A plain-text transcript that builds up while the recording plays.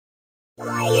Hi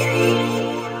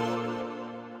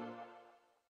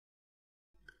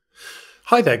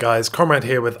there guys, Comrade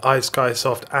here with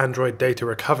iSkysoft Android Data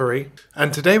Recovery,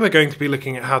 and today we're going to be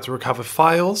looking at how to recover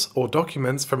files or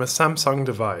documents from a Samsung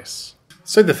device.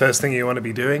 So the first thing you want to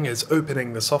be doing is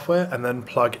opening the software and then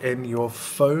plug in your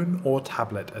phone or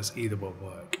tablet, as either will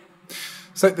work.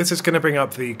 So this is going to bring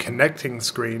up the connecting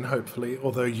screen hopefully,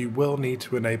 although you will need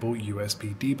to enable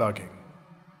USB debugging.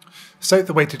 So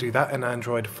the way to do that in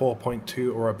Android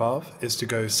 4.2 or above is to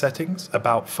go Settings,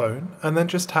 About Phone, and then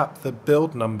just tap the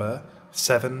build number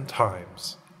 7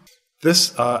 times.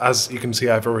 This, as you can see,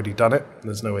 I've already done it.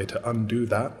 There's no way to undo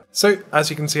that. So as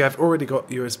you can see, I've already got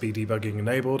USB debugging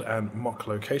enabled and mock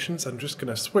locations. I'm just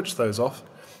going to switch those off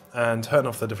and turn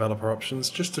off the developer options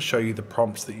just to show you the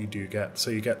prompts that you do get.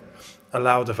 So you get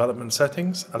allow development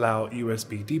settings, allow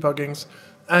USB debuggings,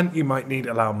 and you might need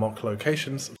allow mock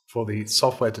locations for the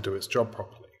software to do its job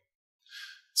properly.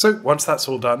 So once that's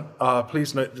all done,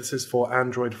 please note this is for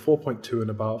Android 4.2 and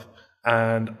above,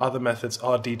 and other methods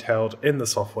are detailed in the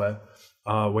software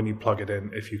when you plug it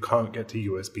in if you can't get to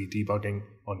USB debugging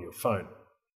on your phone.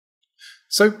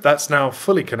 So that's now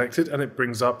fully connected, and it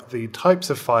brings up the types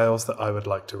of files that I would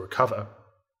like to recover.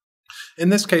 In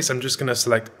this case, I'm just going to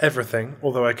select everything,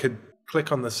 although I could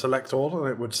click on the select all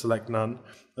and it would select none,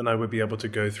 and I would be able to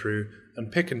go through and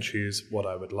pick and choose what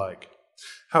I would like.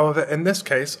 However, in this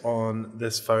case, on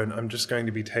this phone, I'm just going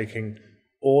to be taking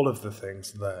all of the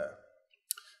things there.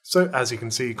 So as you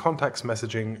can see, contacts,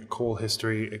 messaging, call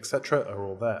history, etc. are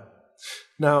all there.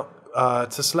 Now,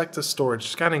 to select a storage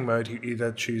scanning mode, you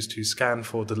either choose to scan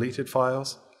for deleted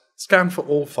files, scan for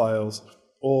all files,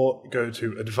 or go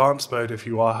to advanced mode if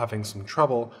you are having some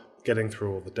trouble getting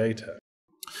through all the data.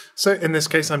 So in this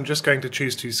case, I'm just going to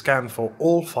choose to scan for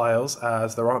all files,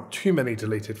 as there aren't too many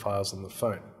deleted files on the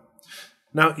phone.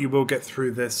 Now you will get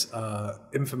through this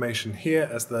information here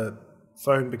as the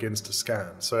phone begins to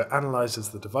scan. So it analyzes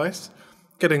the device,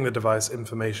 getting the device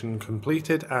information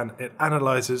completed, and it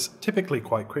analyzes typically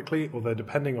quite quickly, although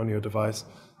depending on your device,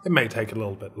 it may take a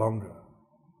little bit longer.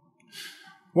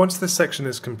 Once this section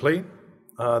is complete,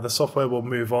 the software will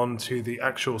move on to the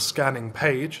actual scanning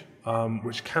page,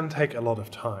 which can take a lot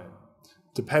of time,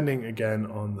 depending again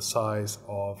on the size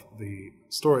of the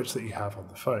storage that you have on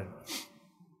the phone,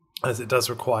 as it does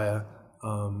require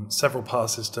several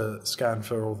passes to scan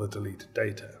for all the deleted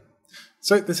data.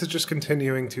 So this is just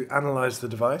continuing to analyze the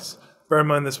device. Bear in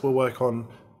mind this will work on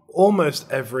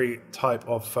almost every type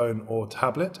of phone or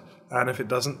tablet, and if it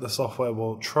doesn't, the software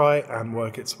will try and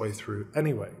work its way through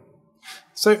anyway.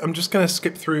 So I'm just going to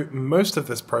skip through most of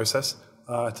this process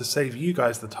to save you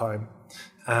guys the time,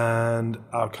 and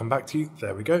I'll come back to you,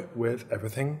 there we go, with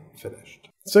everything finished.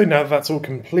 So now that's all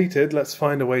completed, let's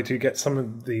find a way to get some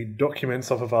of the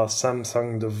documents off of our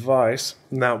Samsung device.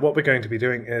 Now what we're going to be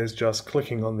doing is just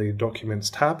clicking on the Documents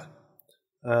tab.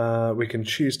 We can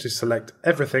choose to select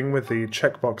everything with the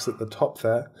checkbox at the top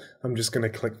there. I'm just going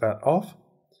to click that off.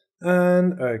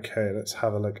 And okay, let's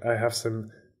have a look. I have some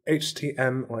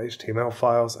HTML or HTML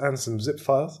files and some zip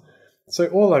files. So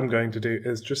all I'm going to do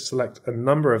is just select a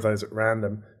number of those at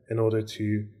random in order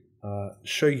to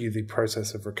show you the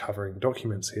process of recovering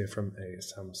documents here from a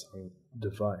Samsung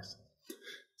device.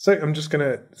 So I'm just going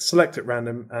to select at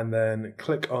random and then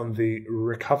click on the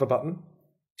Recover button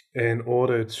in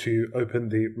order to open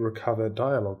the Recover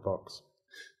dialog box.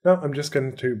 Now I'm just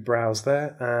going to browse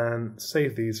there and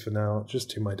save these for now just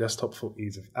to my desktop for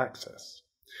ease of access.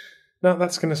 Now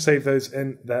that's going to save those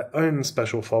in their own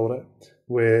special folder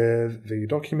with the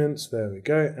documents, there we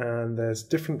go, and there's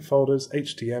different folders,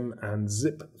 HTML and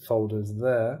zip folders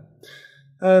there.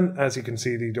 And as you can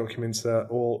see, the documents are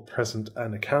all present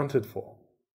and accounted for.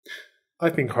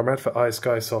 I've been Comrade for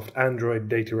iSkysoft Android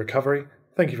Data Recovery.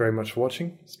 Thank you very much for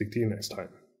watching. Speak to you next time.